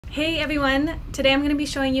Hey everyone! Today I'm going to be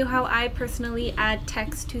showing you how I personally add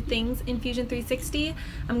text to things in Fusion 360.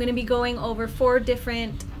 I'm going to be going over 4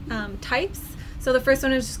 different types. So the first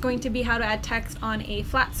one is just going to be how to add text on a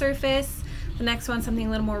flat surface. The next one something a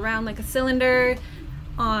little more round like a cylinder,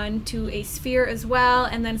 onto a sphere as well,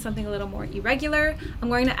 and then something a little more irregular. I'm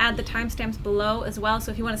going to add the timestamps below as well,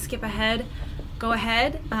 so if you want to skip ahead, go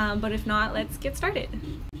ahead, but if not, let's get started.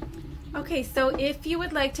 Okay, so if you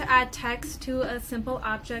would like to add text to a simple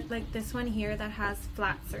object like this one here that has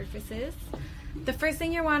flat surfaces, the first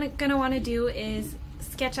thing you're going to want to do is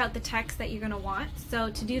sketch out the text that you're going to want. So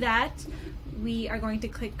to do that, we are going to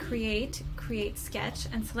click Create Sketch,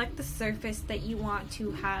 and select the surface that you want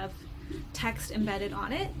to have text embedded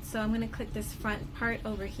on it. So I'm going to click this front part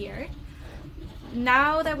over here.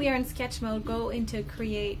 Now that we are in sketch mode, go into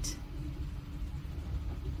Create.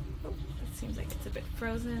 Oh, it seems like it's a bit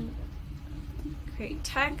frozen. Create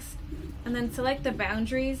text, and then select the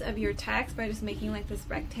boundaries of your text by just making like this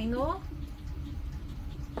rectangle.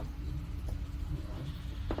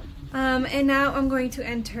 And now I'm going to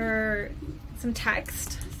enter some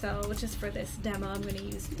text, so which is for this demo I'm going to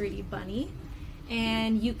use 3D Bunny,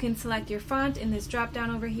 and you can select your font in this drop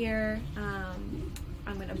down over here. I'm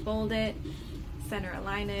going to bold it, center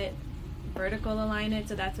align it, vertical align it,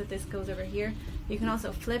 so that's what this goes over here. You can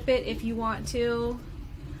also flip it if you want to.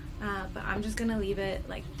 But I'm just going to leave it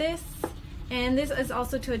like this. And this is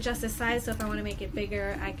also to adjust the size, so if I want to make it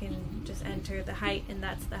bigger, I can just enter the height, and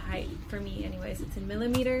that's the height for me anyways. It's in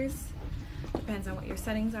millimeters. Depends on what your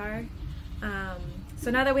settings are.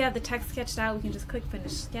 So now that we have the text sketched out, we can just click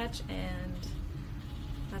Finish Sketch, and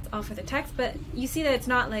that's all for the text. But you see that it's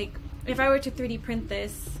not like, if I were to 3D print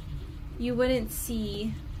this, you wouldn't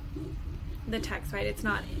see the text, right? It's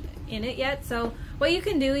not in it yet. So what you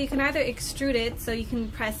can do, you can either extrude it, so you can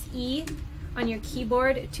press E on your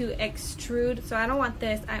keyboard to extrude. So I don't want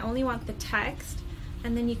this, I only want the text,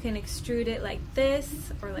 and then you can extrude it like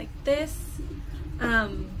this or like this.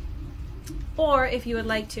 Or if you would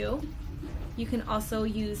like to, you can also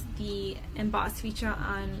use the emboss feature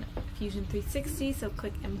on Fusion 360. So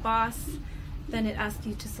click emboss, then it asks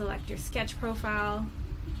you to select your sketch profile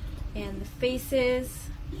and the faces.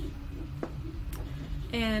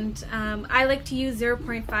 And I like to use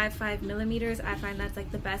 0.55 millimeters. I find that's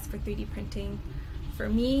like the best for 3D printing. For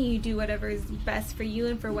me, you do whatever is best for you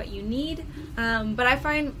and for what you need. But I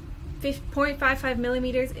find 0.55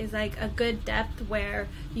 millimeters is like a good depth where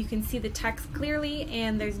you can see the text clearly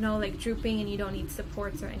and there's no like drooping, and you don't need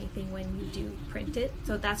supports or anything when you do print it.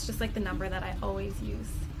 So that's just like the number that I always use.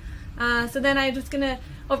 So then I'm just gonna,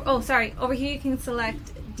 over here you can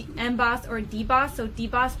select emboss or deboss. So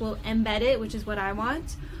deboss will embed it, which is what I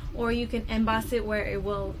want, or you can emboss it where it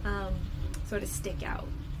will sort of stick out.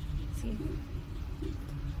 See?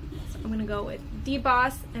 So I'm gonna go with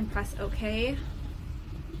deboss and press OK.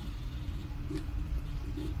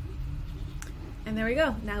 And there we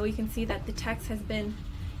go. Now we can see that the text has been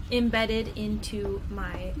embedded into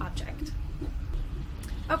my object.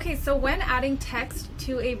 Okay, so when adding text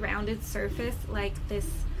to a rounded surface like this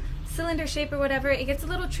cylinder shape or whatever, it gets a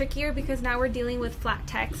little trickier because now we're dealing with flat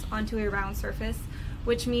text onto a round surface,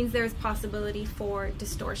 which means there's possibility for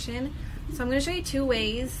distortion. So I'm going to show you 2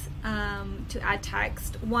 ways to add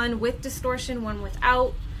text, one with distortion, one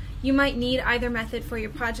without. You might need either method for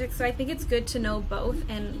your project, so I think it's good to know both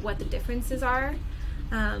and what the differences are,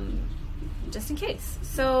 just in case.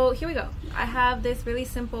 So here we go. I have this really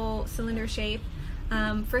simple cylinder shape.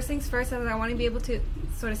 First things first, I want to be able to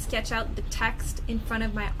sort of sketch out the text in front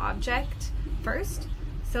of my object first.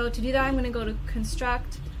 So to do that, I'm going to go to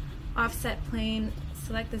Construct, Offset Plane,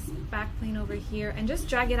 select this back plane over here, and just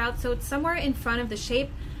drag it out so it's somewhere in front of the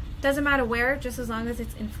shape. Doesn't matter where, just as long as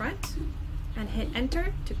it's in front. And hit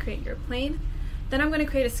Enter to create your plane. Then I'm going to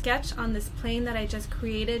create a sketch on this plane that I just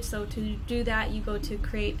created. So to do that, you go to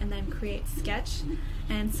Create and then Create Sketch,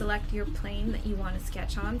 and select your plane that you want to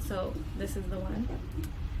sketch on. So this is the one.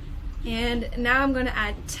 And now I'm going to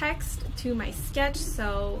add text to my sketch.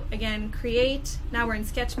 So again, Create. Now we're in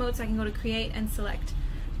sketch mode, so I can go to Create and select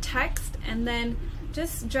Text, and then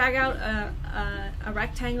just drag out a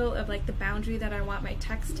rectangle of like the boundary that I want my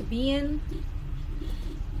text to be in.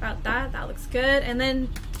 About that looks good, and then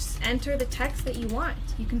just enter the text that you want.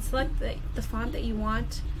 You can select the font that you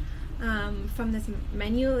want from this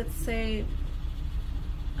menu. Let's say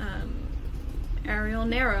Arial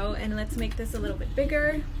Narrow, and let's make this a little bit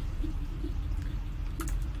bigger.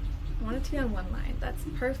 I want it to be on one line. That's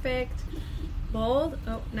perfect. Bold.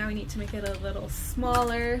 Oh, now we need to make it a little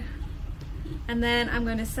smaller. And then I'm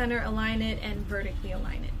going to center align it and vertically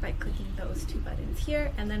align it by clicking those 2 buttons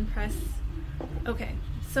here, and then press OK.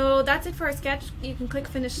 So that's it for our sketch. You can click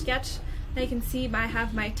Finish Sketch. Now you can see I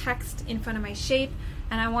have my text in front of my shape,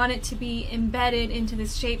 and I want it to be embedded into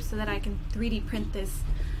this shape so that I can 3D print this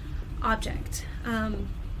object.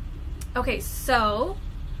 Okay, so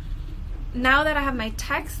now that I have my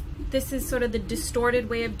text, this is sort of the distorted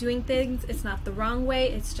way of doing things. It's not the wrong way,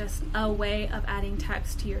 it's just a way of adding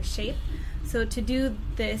text to your shape. So to do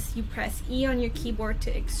this, you press E on your keyboard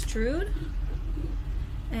to extrude,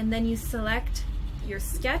 and then you select your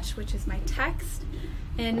sketch, which is my text.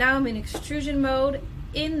 And now I'm in extrusion mode.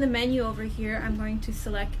 In the menu over here, I'm going to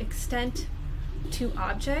select Extent to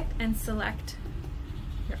Object and select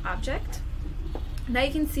your object. Now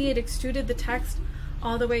you can see it extruded the text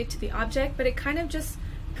all the way to the object, but it kind of just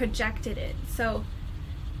projected it. So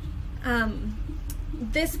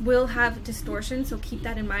this will have distortion, so keep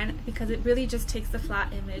that in mind, because it really just takes the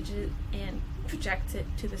flat image and projects it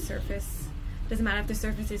to the surface. Doesn't matter if the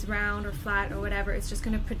surface is round or flat or whatever, it's just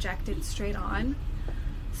going to project it straight on.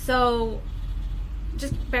 So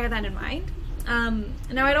just bear that in mind.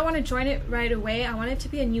 Now I don't want to join it right away. I want it to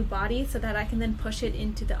be a new body so that I can then push it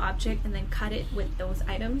into the object and then cut it with those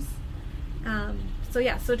items. So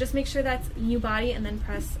yeah, so just make sure that's new body and then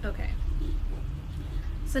press OK.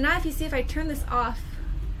 So now if you see, if I turn this off,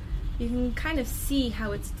 you can kind of see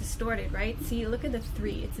how it's distorted, right? See, look at the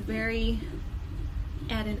 3. It's very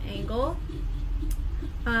at an angle,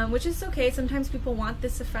 which is okay. Sometimes people want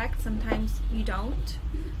this effect, sometimes you don't.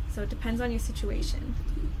 So it depends on your situation.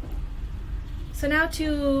 So now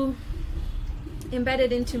to embed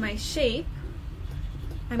it into my shape,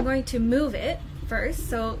 I'm going to move it first.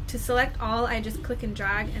 So to select all, I just click and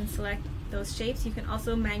drag and select those shapes. You can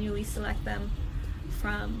also manually select them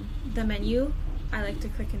from the menu. I like to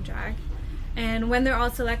click and drag. And when they're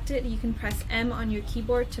all selected, you can press M on your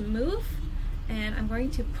keyboard to move. And I'm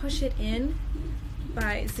going to push it in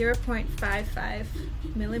by 0.55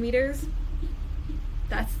 millimeters.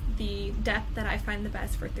 That's the depth that I find the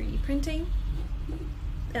best for 3D printing.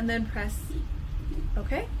 And then press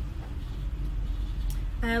OK.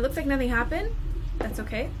 It looks like nothing happened. That's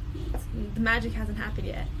okay. The magic hasn't happened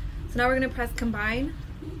yet. So now we're going to press Combine,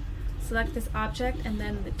 select this object, and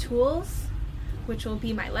then the tools, which will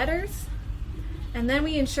be my letters. And then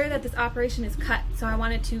we ensure that this operation is cut. So I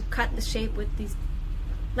wanted to cut the shape with these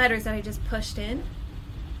letters that I just pushed in.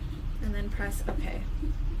 And then press OK.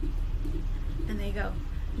 And there you go.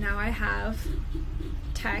 Now I have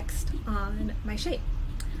text on my shape.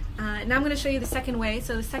 Now I'm going to show you the second way.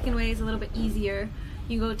 So the second way is a little bit easier.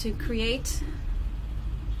 You go to Create,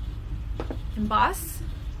 Emboss.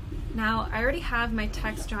 Now I already have my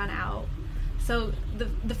text drawn out. So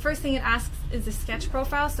the first thing it asks is the sketch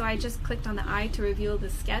profile. So I just clicked on the eye to reveal the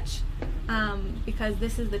sketch because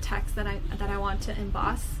this is the text that I want to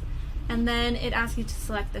emboss. And then it asks you to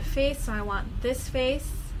select the face. So I want this face.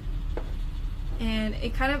 And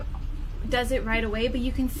it kind of does it right away, but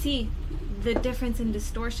you can see the difference in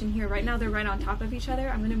distortion here. Right now they're right on top of each other.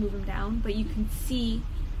 I'm going to move them down, but you can see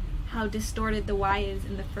how distorted the Y is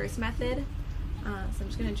in the first method. So I'm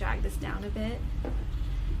just going to drag this down a bit.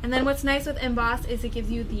 And then what's nice with emboss is it gives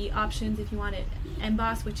you the options if you want it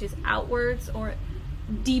emboss, which is outwards, or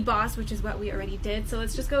deboss, which is what we already did. So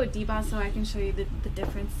let's just go with deboss so I can show you the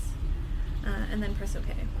difference, and then press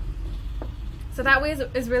OK. So that way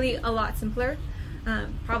is really a lot simpler.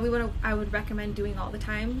 Probably what I would recommend doing all the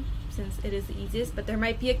time, since it is the easiest, but there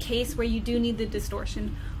might be a case where you do need the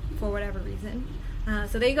distortion for whatever reason.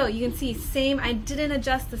 So there you go. You can see same. I didn't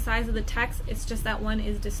adjust the size of the text. It's just that one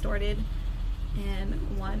is distorted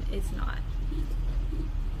and one is not.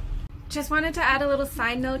 Just wanted to add a little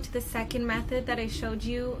side note to the second method that I showed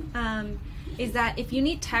you, is that if you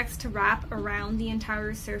need text to wrap around the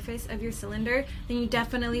entire surface of your cylinder, then you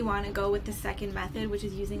definitely want to go with the second method, which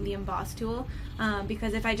is using the emboss tool,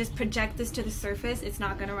 because if I just project this to the surface, it's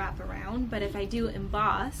not going to wrap around. But if I do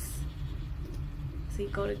emboss, so you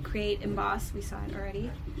go to Create, Emboss, we saw it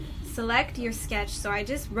already, select your sketch. So I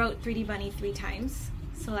just wrote 3D Bunny 3 times.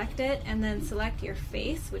 Select it, and then select your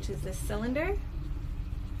face, which is this cylinder.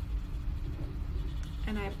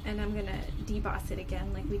 And I'm going to deboss it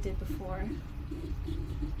again like we did before.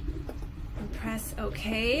 And press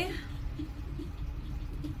OK.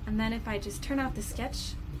 And then if I just turn off the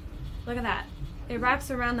sketch, look at that. It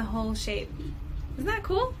wraps around the whole shape. Isn't that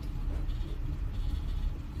cool?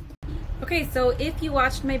 Okay, so if you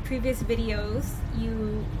watched my previous videos,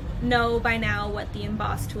 you know by now what the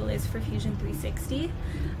emboss tool is for Fusion360.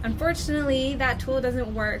 Unfortunately, that tool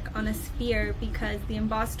doesn't work on a sphere because the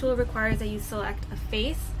emboss tool requires that you select a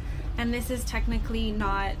face, and this is technically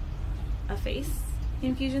not a face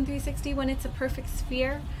in Fusion360 when it's a perfect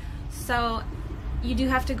sphere. So you do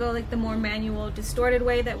have to go like the more manual distorted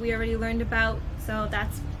way that we already learned about, so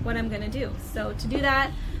that's what I'm going to do. So to do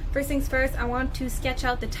that, first things first, I want to sketch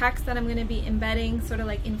out the text that I'm going to be embedding sort of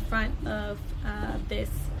like in front of this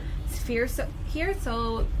sphere here.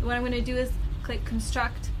 So what I'm going to do is click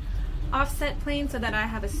construct offset plane so that I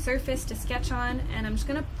have a surface to sketch on, and I'm just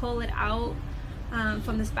going to pull it out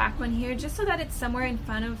from this back one here just so that it's somewhere in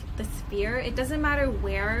front of the sphere. It doesn't matter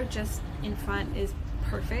where, just in front is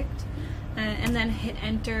perfect. And then hit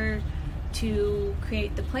enter to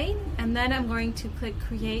create the plane, and then I'm going to click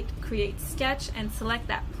create sketch and select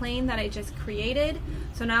that plane that I just created.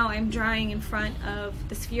 So now I'm drawing in front of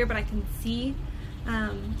the sphere, but I can see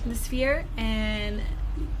the sphere. And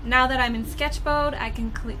now that I'm in sketch mode, I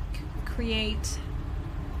can click create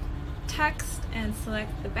text and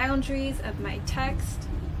select the boundaries of my text.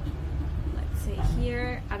 Let's say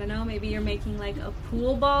here, I don't know, maybe you're making like a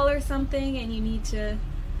pool ball or something and you need to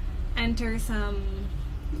enter some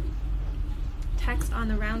text on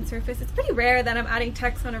the round surface. It's pretty rare that I'm adding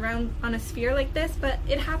text on a sphere like this, but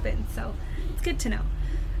it happens, so it's good to know.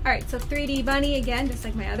 Alright, so 3D bunny again, just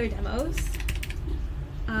like my other demos.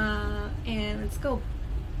 And let's go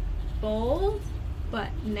bold but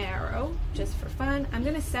narrow, just for fun. I'm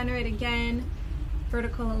going to center it again,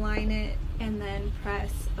 vertical align it, and then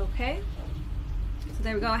press OK. So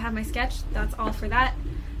there we go, I have my sketch. That's all for that.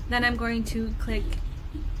 Then I'm going to click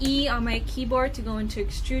E on my keyboard to go into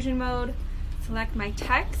extrusion mode, select my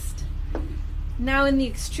text. Now in the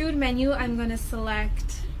extrude menu, I'm going to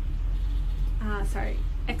select,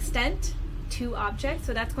 extent to object.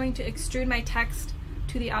 So that's going to extrude my text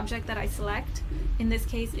to the object that I select. In this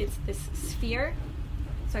case, it's this sphere.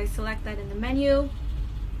 So I select that in the menu.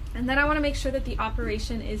 And then I want to make sure that the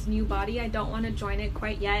operation is new body. I don't want to join it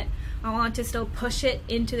quite yet. I want to still push it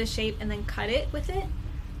into the shape and then cut it with it.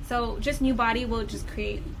 So just new body, we'll just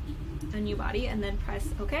create a new body and then press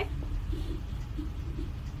OK.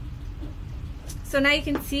 So now you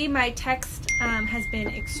can see my text has been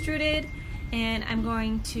extruded, and I'm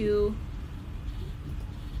going to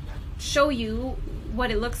show you what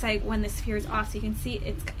it looks like when the sphere is off. So you can see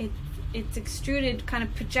it's extruded, kind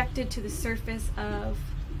of projected to the surface of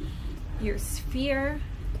your sphere.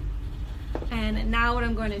 And now what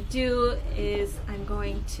I'm going to do is I'm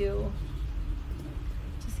going to,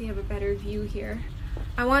 just so you have a better view here,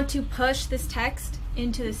 I want to push this text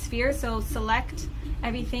into the sphere. So select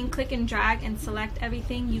everything, click and drag and select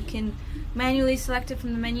everything. You can manually select it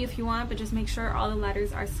from the menu if you want, but just make sure all the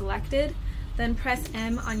letters are selected. Then press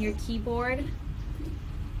M on your keyboard.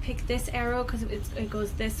 Pick this arrow because it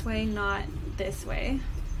goes this way, not this way.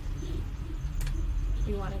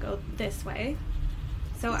 We want to go this way.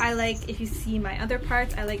 So I like, if you see my other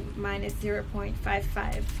parts, I like mine is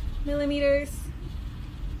 0.55 millimeters.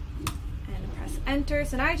 And press enter.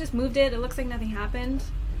 So now I just moved it. It looks like nothing happened.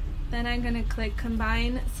 Then I'm going to click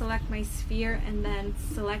combine, select my sphere, and then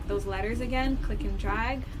select those letters again. Click and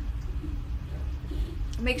drag.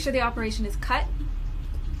 Make sure the operation is cut.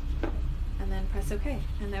 And then press OK.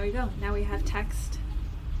 And there we go. Now we have text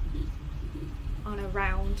on a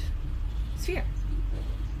round sphere.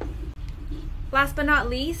 Last but not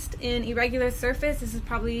least, in irregular surface, this is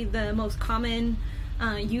probably the most common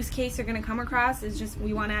use case you're going to come across, is just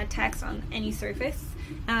we want to add text on any surface.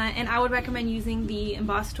 And I would recommend using the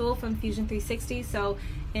emboss tool from Fusion360. So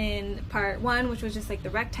in part 1, which was just like the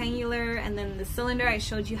rectangular, and then the cylinder, I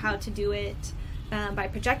showed you how to do it by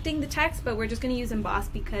projecting the text, but we're just going to use emboss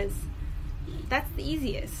because that's the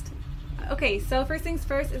easiest. Okay, so first things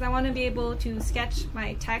first is I want to be able to sketch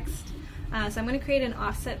my text. So I'm going to create an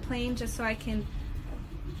offset plane just so I can,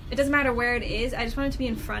 it doesn't matter where it is, I just want it to be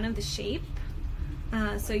in front of the shape.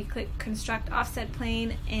 So you click construct offset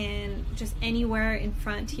plane, and just anywhere in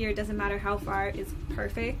front here, doesn't matter how far, is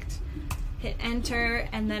perfect. Hit enter,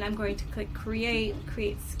 and then I'm going to click create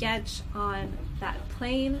sketch on that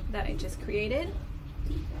plane that I just created.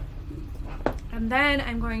 And then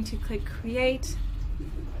I'm going to click create.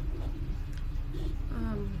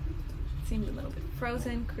 Seems a little bit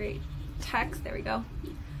frozen. Create text, there we go.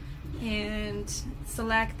 And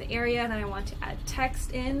select the area that I want to add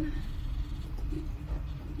text in.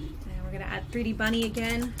 And we're going to add 3D bunny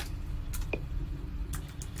again.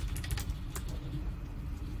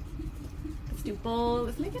 Let's do bold.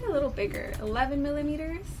 Let's make it a little bigger. 11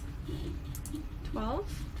 millimeters. 12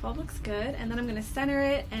 looks good. And then I'm going to center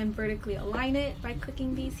it and vertically align it by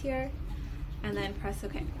clicking these here. And then press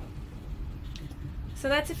OK. So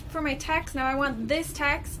that's it for my text. Now I want this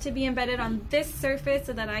text to be embedded on this surface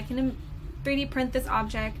so that I can 3D print this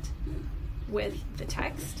object with the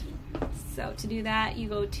text. So to do that, you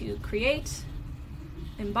go to create,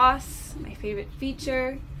 emboss, my favorite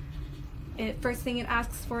feature. First thing it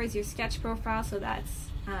asks for is your sketch profile, so that's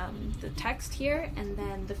the text here, and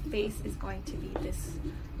then the face is going to be this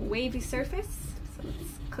wavy surface. So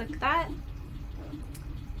let's click that,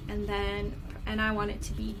 and I want it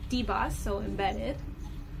to be debossed, so embedded.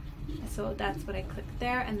 So that's what I click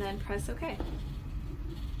there, and then press OK.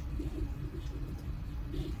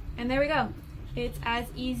 And there we go. It's as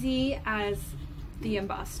easy as the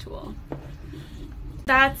emboss tool.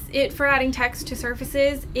 That's it for adding text to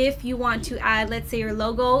surfaces. If you want to add, let's say, your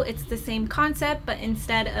logo, it's the same concept, but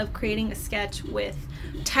instead of creating a sketch with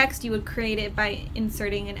text, you would create it by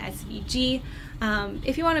inserting an SVG.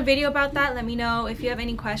 If you want a video about that, let me know. If you have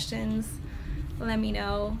any questions, let me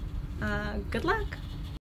know. Good luck.